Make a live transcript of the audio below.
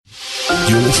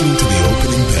You're listening to the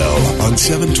opening bell on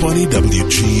 720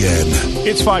 WGN.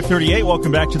 It's 5:38.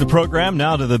 Welcome back to the program.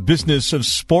 Now to the business of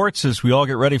sports as we all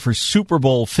get ready for Super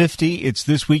Bowl 50. It's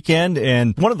this weekend,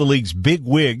 and one of the league's big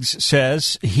wigs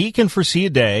says he can foresee a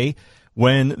day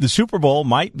when the Super Bowl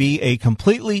might be a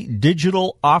completely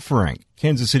digital offering.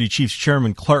 Kansas City Chiefs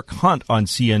Chairman Clark Hunt on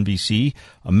CNBC,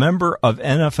 a member of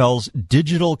NFL's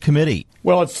digital committee.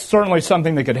 Well, it's certainly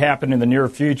something that could happen in the near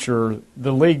future.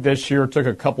 The league this year took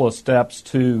a couple of steps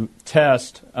to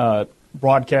test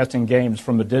broadcasting games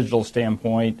from a digital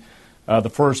standpoint. The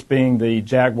first being the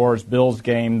Jaguars-Bills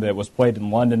game that was played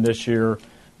in London this year.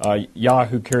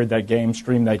 Yahoo carried that game,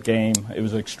 streamed that game. It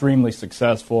was extremely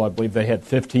successful. I believe they had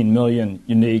 15 million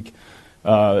unique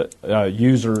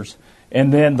users.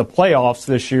 And then the playoffs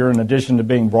this year, in addition to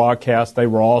being broadcast, they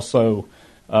were also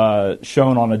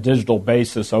shown on a digital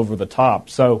basis over the top.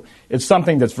 So it's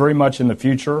something that's very much in the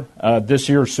future. This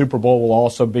year's Super Bowl will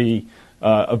also be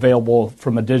available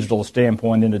from a digital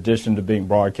standpoint in addition to being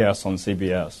broadcast on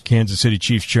CBS. Kansas City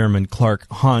Chiefs Chairman Clark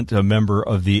Hunt, a member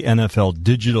of the NFL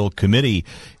Digital Committee.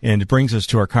 And it brings us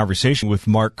to our conversation with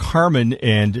Mark Carman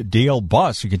and Dale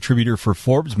Buss, a contributor for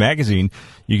Forbes magazine.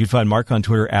 You can find Mark on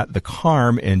Twitter at The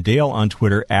Carm and Dale on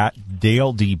Twitter at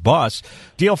Dale D. Buss.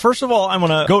 Dale, first of all, I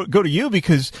want to go to you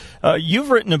because you've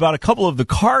written about a couple of the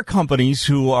car companies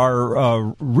who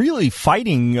are really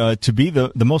fighting to be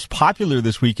the most popular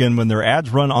this weekend when their ads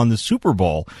run on the Super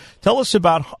Bowl. Tell us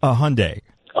about Hyundai.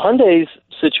 Hyundai's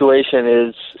situation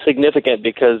is significant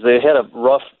because they had a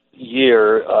rough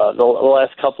year the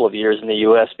last couple of years in the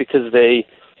U.S. because they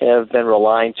have been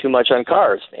relying too much on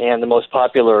cars. And the most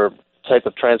popular type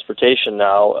of transportation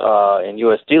now in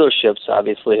U.S. dealerships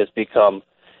obviously has become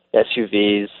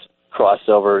SUVs,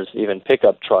 crossovers, even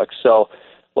pickup trucks. So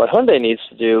what Hyundai needs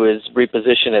to do is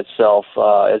reposition itself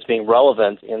as being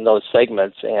relevant in those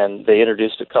segments, and they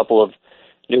introduced a couple of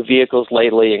new vehicles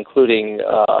lately, including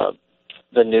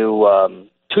the new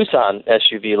Tucson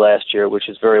SUV last year, which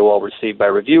is very well received by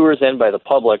reviewers and by the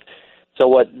public. So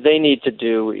what they need to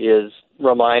do is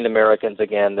remind Americans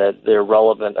again that they're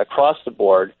relevant across the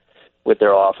board with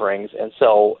their offerings, and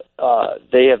so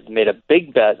they have made a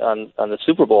big bet on the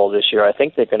Super Bowl this year. I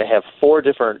think they're going to have 4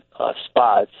 different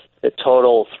spots that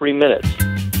total 3 minutes.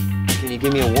 Can you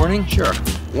give me a warning? Sure.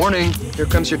 Warning, here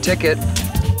comes your ticket.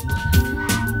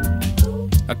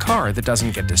 A car that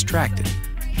doesn't get distracted.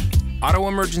 Auto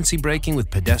emergency braking with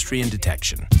pedestrian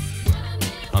detection.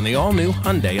 On the all-new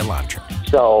Hyundai Elantra.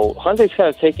 So Hyundai's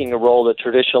kind of taking a role that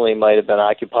traditionally might have been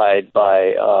occupied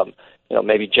by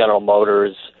maybe General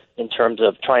Motors, in terms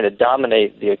of trying to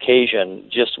dominate the occasion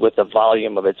just with the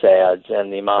volume of its ads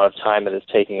and the amount of time it is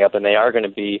taking up. And they are going to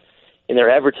be, in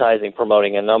their advertising,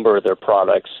 promoting a number of their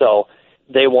products. So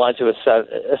they want to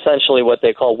essentially what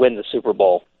they call win the Super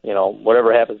Bowl. You know,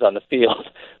 whatever happens on the field,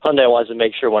 Hyundai wants to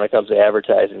make sure when it comes to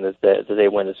advertising that they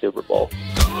win the Super Bowl.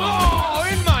 Oh,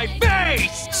 in my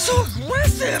face! So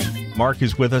aggressive! Mark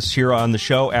is with us here on the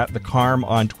show at The Carm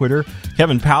on Twitter.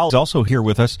 Kevin Powell is also here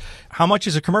with us. How much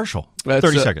is a commercial?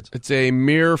 30 seconds. It's a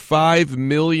mere $5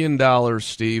 million,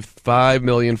 Steve. $5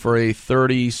 million for a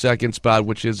 30-second spot,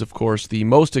 which is, of course, the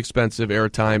most expensive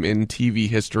airtime in TV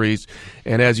histories.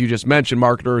 And as you just mentioned,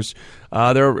 marketers,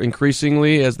 they're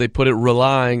increasingly, as they put it,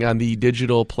 relying on the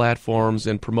digital platforms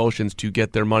and promotions to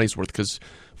get their money's worth, because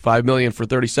 $5 million for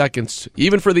 30 seconds,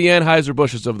 even for the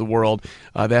Anheuser-Busches of the world,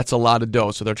 that's a lot of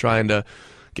dough. So they're trying to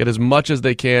get as much as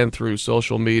they can through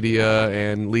social media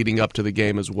and leading up to the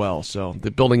game as well. So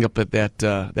they're building up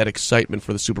that excitement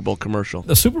for the Super Bowl commercial.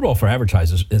 The Super Bowl for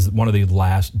advertisers is one of the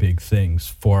last big things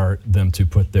for them to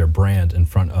put their brand in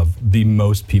front of the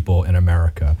most people in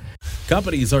America.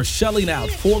 Companies are shelling out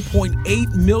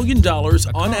 $4.8 million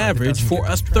on average for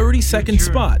a 30-second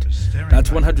spot. That's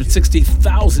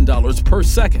 $160,000 per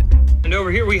second. And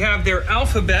over here we have their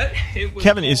alphabet.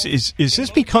 Kevin, is this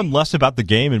become less about the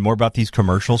game and more about these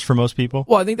commercials for most people?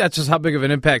 Well, I think that's just how big of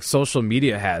an impact social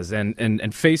media has. And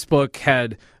Facebook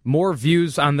had more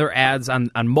views on their ads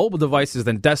on mobile devices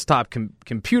than desktop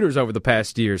computers over the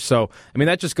past year. So, I mean,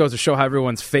 that just goes to show how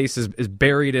everyone's face is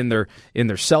buried in their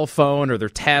cell phone or their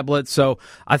tablet. So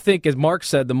I think, as Mark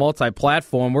said, the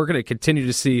multi-platform, we're going to continue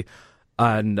to see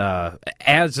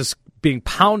ads just being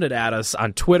pounded at us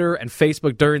on Twitter and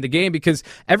Facebook during the game because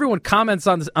everyone comments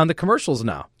on the commercials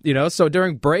now. You know, so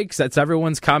during breaks, that's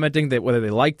everyone's commenting that whether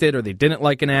they liked it or they didn't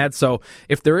like an ad. So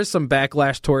if there is some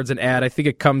backlash towards an ad, I think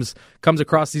it comes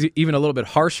across even a little bit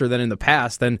harsher than in the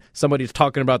past than somebody's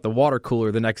talking about the water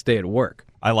cooler the next day at work.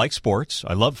 I like sports.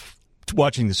 I love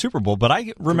watching the Super Bowl, but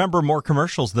I remember more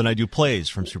commercials than I do plays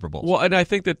from Super Bowls. Well, and I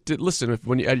think that, listen,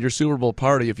 when you, at your Super Bowl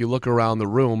party, if you look around the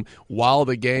room while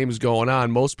the game's going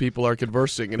on, most people are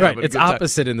conversing. And right, it's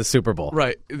opposite in the Super Bowl.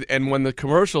 Right, and when the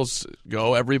commercials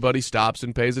go, everybody stops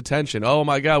and pays attention. Oh,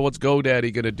 my God, what's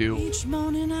GoDaddy going to do? Each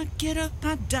morning I get up,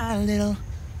 I die a little.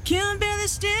 Can't barely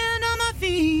stand on my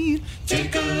feet.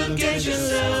 Take a look at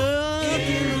yourself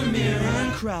in the mirror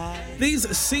and cry.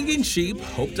 These singing sheep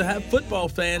hope to have football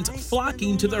fans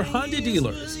flocking to their Honda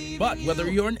dealers. But whether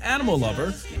you're an animal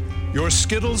lover, your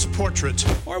Skittles portrait,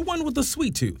 or one with a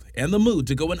sweet tooth and the mood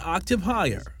to go an octave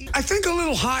higher, I think a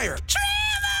little higher.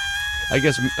 I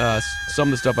guess some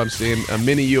of the stuff I'm seeing,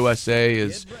 Mini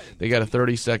USA they got a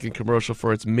 30-second commercial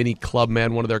for its Mini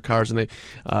Clubman, one of their cars, and they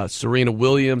Serena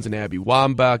Williams and Abby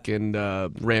Wambach and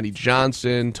Randy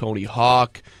Johnson, Tony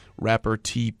Hawk, rapper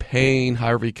T-Pain,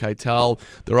 Harvey Keitel,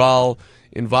 they're all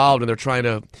involved, and they're trying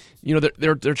to,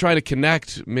 they're trying to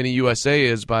connect Mini USA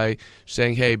is by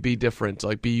saying, hey, be different,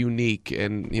 like be unique,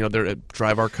 and they're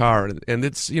drive our car, and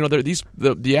it's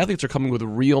the athletes are coming with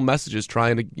real messages,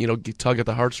 trying to tug at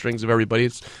the heartstrings of everybody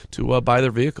to buy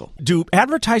their vehicle. Do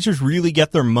advertisers really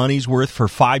get their money's worth for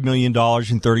 $5 million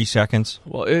in 30 seconds?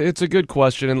 Well, it's a good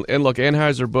question, and look,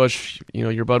 Anheuser-Busch,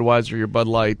 your Budweiser, your Bud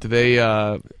Light, they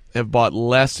have bought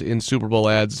less in Super Bowl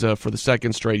ads for the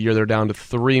second straight year. They're down to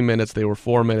 3 minutes. They were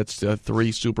 4 minutes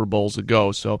 3 Super Bowls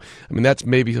ago. So, that's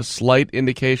maybe a slight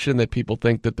indication that people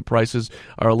think that the prices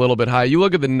are a little bit high. You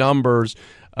look at the numbers,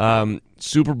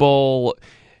 Super Bowl,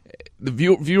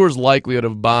 the viewers' likelihood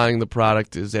of buying the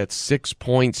product is at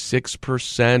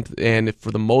 6.6%. And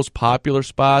for the most popular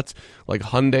spots, like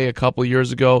Hyundai a couple of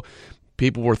years ago,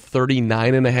 people were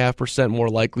 39.5% more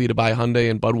likely to buy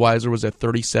Hyundai, and Budweiser was at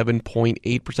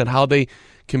 37.8%. How they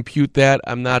compute that,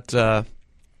 I'm not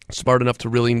smart enough to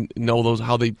really know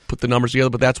how they put the numbers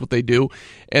together, but that's what they do.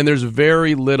 And there's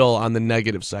very little on the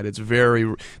negative side.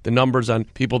 The numbers on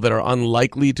people that are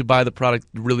unlikely to buy the product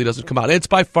really doesn't come out. It's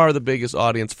by far the biggest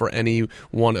audience for any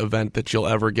one event that you'll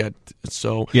ever get.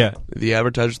 So the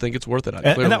advertisers think it's worth it.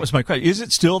 And that was my question. Is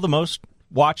it still the most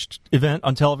watched event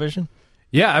on television?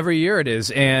 Yeah, every year it is,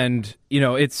 and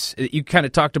you kind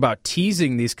of talked about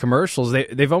teasing these commercials.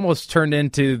 They've almost turned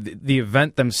into the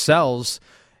event themselves.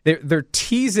 They're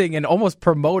teasing and almost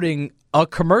promoting a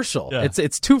commercial. Yeah.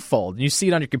 It's twofold. You see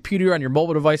it on your computer, on your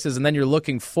mobile devices, and then you're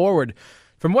looking forward.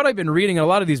 From what I've been reading, a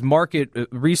lot of these market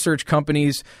research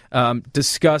companies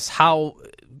discuss how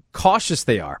cautious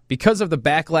they are because of the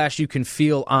backlash you can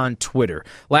feel on Twitter.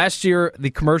 Last year, the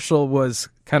commercial was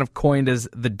kind of coined as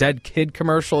the dead kid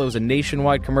commercial. It was a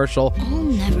nationwide commercial. I'll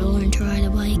never learn to ride a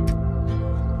bike.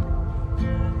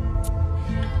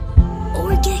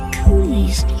 Or get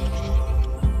cooties.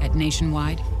 At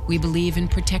Nationwide, we believe in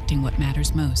protecting what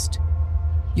matters most.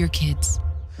 Your kids.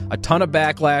 A ton of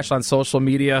backlash on social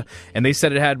media, and they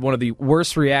said it had one of the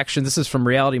worst reactions. This is from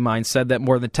Reality Mind, said that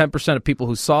more than 10% of people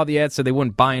who saw the ad said they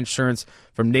wouldn't buy insurance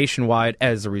from Nationwide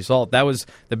as a result. That was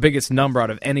the biggest number out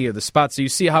of any of the spots. So you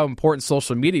see how important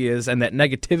social media is and that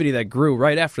negativity that grew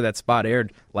right after that spot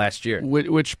aired last year.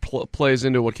 Which plays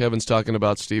into what Kevin's talking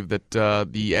about, Steve, that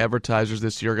the advertisers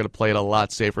this year are going to play it a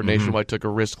lot safer. Mm-hmm. Nationwide took a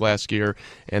risk last year,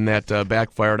 and that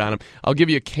backfired on them. I'll give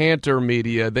you Cantor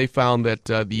Media. They found that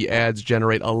the ads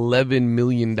generate $11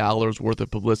 million worth of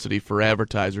publicity for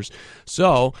advertisers.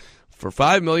 So for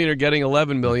 $5 million, you're getting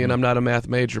 $11 million. I'm not a math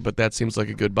major, but that seems like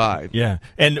a good buy. Yeah,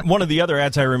 and one of the other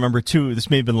ads I remember too, this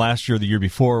may have been last year or the year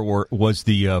before, was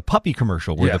the puppy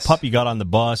commercial where the puppy got on the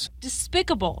bus.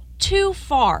 Despicable. Too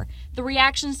far. The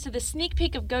reactions to the sneak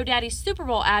peek of GoDaddy's Super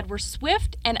Bowl ad were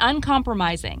swift and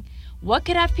uncompromising. What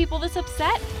could have people this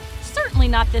upset? Certainly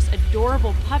not this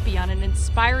adorable puppy on an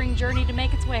inspiring journey to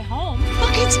make its way home.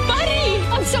 Look, it's Buddy!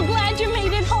 I'm so glad you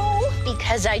made it home.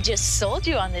 Because I just sold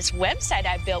you on this website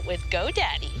I built with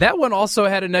GoDaddy. That one also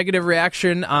had a negative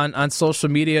reaction on social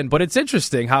media, but it's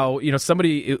interesting how,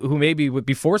 somebody who maybe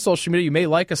before social media, you may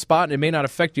like a spot and it may not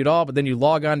affect you at all, but then you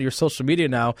log on to your social media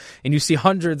now and you see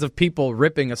hundreds of people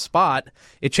ripping a spot,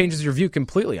 it changes your view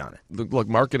completely on it. Look,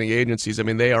 marketing agencies,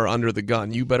 they are under the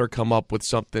gun. You better come up with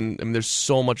something. There's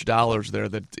so much dollars there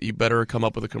that you better come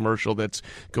up with a commercial that's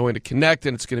going to connect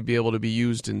and it's going to be able to be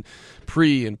used in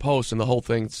pre and post and the whole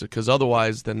thing, because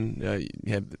otherwise then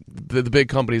the big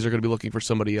companies are going to be looking for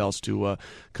somebody else to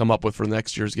come up with for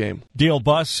next year's game. Dale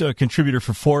Buss, contributor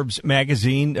for Forbes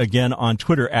magazine, again on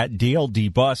Twitter at Dale D.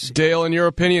 Buss. Dale, in your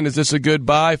opinion, is this a good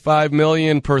buy? $5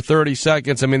 million per 30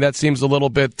 seconds. That seems a little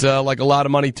bit like a lot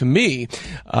of money to me,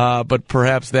 but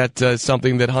perhaps that's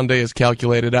something that Hyundai has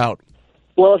calculated out.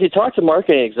 Well, if you talk to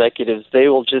marketing executives,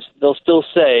 they'll still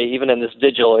say, even in this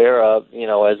digital era,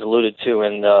 as alluded to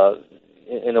in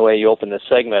in the way you open this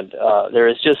segment, there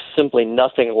is just simply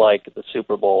nothing like the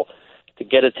Super Bowl to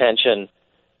get attention,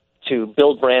 to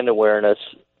build brand awareness,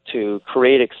 to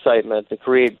create excitement, to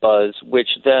create buzz, which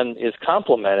then is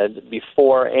complemented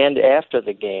before and after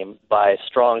the game by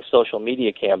strong social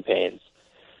media campaigns.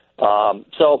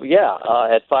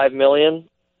 At $5 million,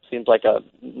 seems like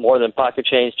more than pocket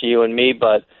change to you and me,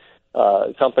 but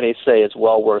companies say it's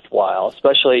well worthwhile,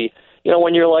 especially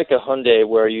when you're like a Hyundai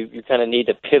where you kind of need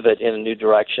to pivot in a new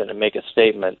direction and make a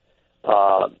statement.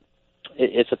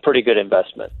 It's a pretty good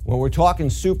investment. When we're talking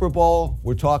Super Bowl,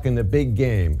 we're talking the big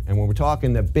game. And when we're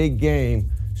talking the big game,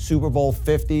 Super Bowl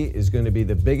 50 is going to be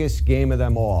the biggest game of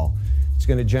them all. It's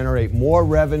going to generate more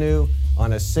revenue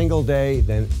on a single day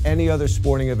than any other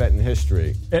sporting event in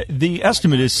history. The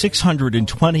estimate is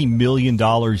 $620 million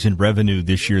in revenue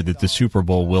this year that the Super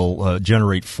Bowl will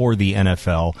generate for the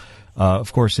NFL.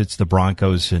 Of course, it's the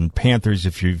Broncos and Panthers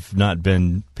if you've not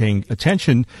been paying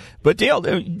attention. But Dale,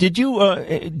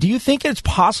 do you think it's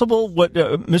possible what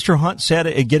Mr. Hunt said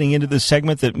at getting into this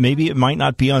segment, that maybe it might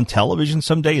not be on television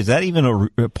someday? Is that even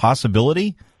a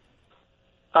possibility?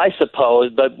 I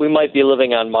suppose, but we might be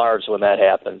living on Mars when that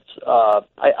happens.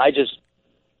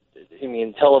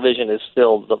 Television is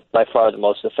still by far the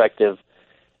most effective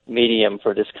medium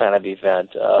for this kind of event.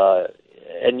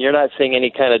 And you're not seeing any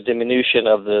kind of diminution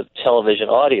of the television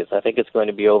audience. I think it's going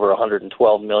to be over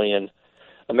 112 million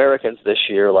Americans this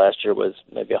year. Last year was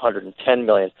maybe 110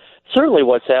 million. Certainly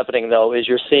what's happening, though, is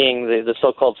you're seeing the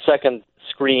so-called second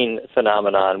screen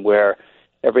phenomenon, where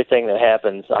everything that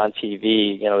happens on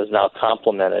TV, is now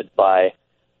complemented by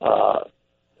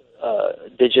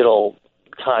digital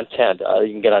content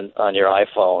you can get on your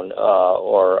iPhone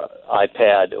or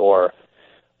iPad or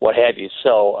what have you.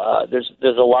 So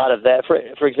there's a lot of that.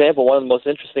 For example, one of the most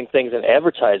interesting things an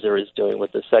advertiser is doing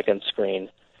with the second screen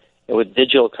and with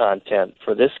digital content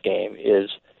for this game is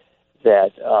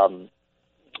that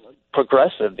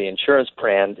Progressive, the insurance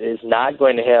brand, is not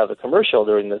going to have a commercial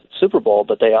during the Super Bowl,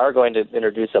 but they are going to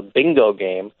introduce a bingo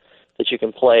game that you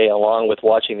can play along with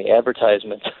watching the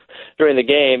advertisement during the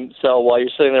game. So while you're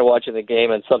sitting there watching the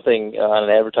game and something on an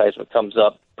advertisement comes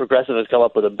up, Progressive has come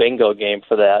up with a bingo game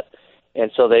for that. And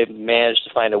so they've managed to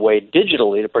find a way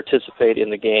digitally to participate in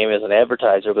the game as an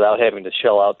advertiser without having to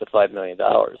shell out the $5 million.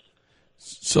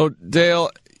 So, Dale,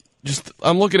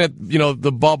 I'm looking at,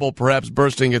 the bubble perhaps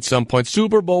bursting at some point.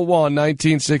 Super Bowl I,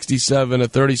 1967, a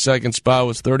 30-second spot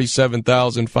was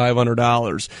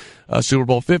 $37,500. Super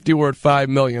Bowl 50, we're at $5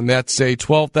 million. That's a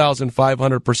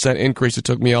 12,500% increase. It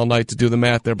took me all night to do the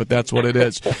math there, but that's what it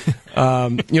is.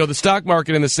 The stock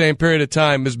market in the same period of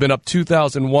time has been up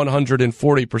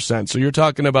 2,140%. So you're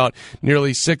talking about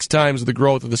nearly 6 times the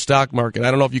growth of the stock market. I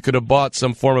don't know if you could have bought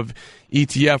some form of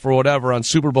ETF or whatever on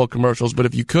Super Bowl commercials, but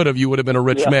if you could have, you would have been a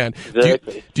rich man.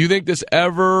 Exactly. Do you think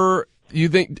you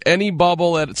think any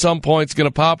bubble at some point is going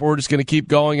to pop, or we're just going to keep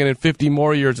going, and in 50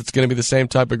 more years it's going to be the same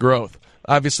type of growth?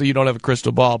 Obviously, you don't have a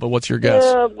crystal ball, but what's your guess?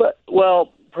 Yeah,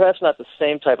 perhaps not the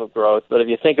same type of growth, but if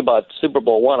you think about Super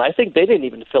Bowl I think they didn't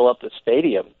even fill up the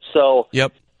stadium. So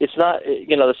it's not,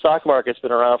 the stock market's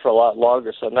been around for a lot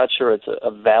longer, so I'm not sure it's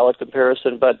a valid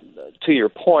comparison. But to your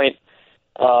point,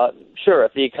 sure,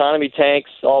 if the economy tanks,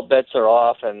 all bets are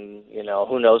off, and,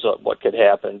 who knows what could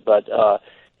happen. But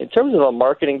in terms of a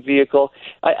marketing vehicle,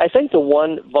 I think the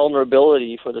one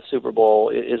vulnerability for the Super Bowl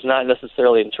is not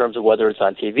necessarily in terms of whether it's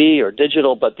on TV or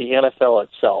digital, but the NFL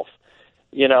itself.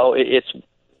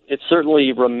 It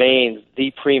certainly remains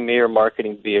the premier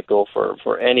marketing vehicle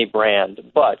for any brand.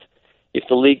 But if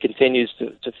the league continues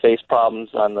to face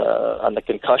problems on the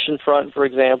concussion front, for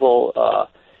example,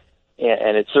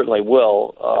 and it certainly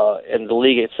will, and the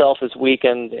league itself is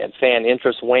weakened and fan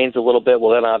interest wanes a little bit,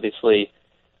 well, then obviously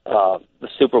the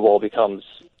Super Bowl becomes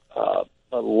a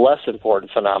less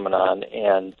important phenomenon,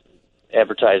 and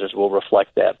advertisers will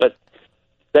reflect that. But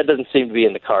that doesn't seem to be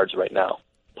in the cards right now.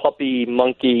 Puppy,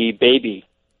 monkey, baby.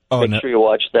 Make sure you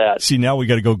watch that. See, now we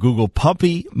got to go Google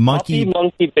puppy, monkey. Puppy,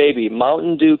 monkey, baby.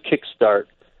 Mountain Dew Kickstart.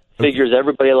 Figures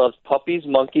everybody loves puppies,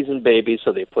 monkeys, and babies,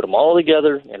 so they put them all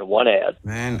together in one ad.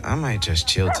 Man, I might just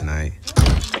chill tonight.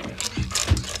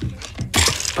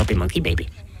 Puppy, monkey, baby.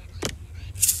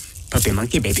 Puppy,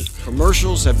 monkey, baby.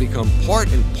 Commercials have become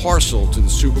part and parcel to the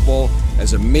Super Bowl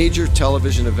as a major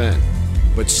television event.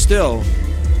 But still,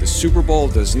 the Super Bowl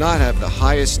does not have the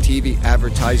highest TV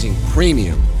advertising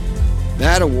premium.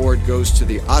 That award goes to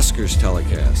the Oscars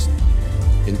telecast.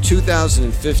 In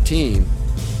 2015,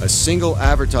 a single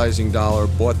advertising dollar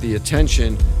bought the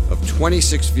attention of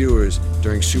 26 viewers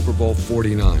during Super Bowl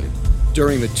 49.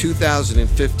 During the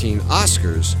 2015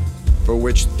 Oscars, for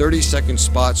which 30-second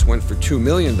spots went for $2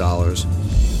 million,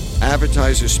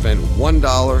 advertisers spent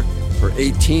 $1 per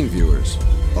 18 viewers,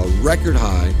 a record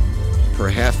high per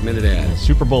half-minute ad.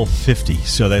 Super Bowl 50.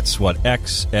 So that's what,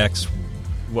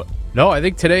 what? No, I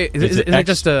think today isn't it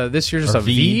just this year just a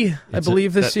V? I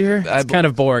believe this year. It's kind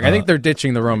of boring. I think they're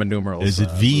ditching the Roman numerals. Is it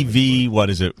VV? What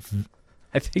is it?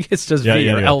 I think it's just V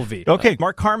or LV. Okay,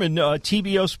 Mark Carman,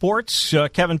 TBO Sports.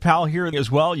 Kevin Powell here as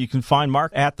well. You can find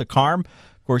Mark at the Carm.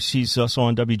 Of course, he's also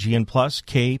on WGN Plus,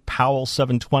 K Powell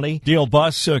 720. Dale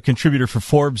Buss, contributor for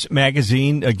Forbes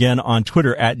magazine, again on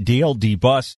Twitter at Dale D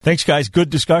Buss. Thanks, guys. Good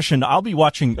discussion. I'll be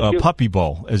watching Puppy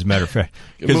Bowl, as a matter of fact.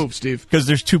 Good move, Steve. Because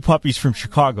there's 2 puppies from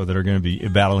Chicago that are going to be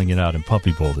battling it out in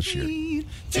Puppy Bowl this year.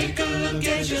 Take a look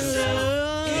at yourself.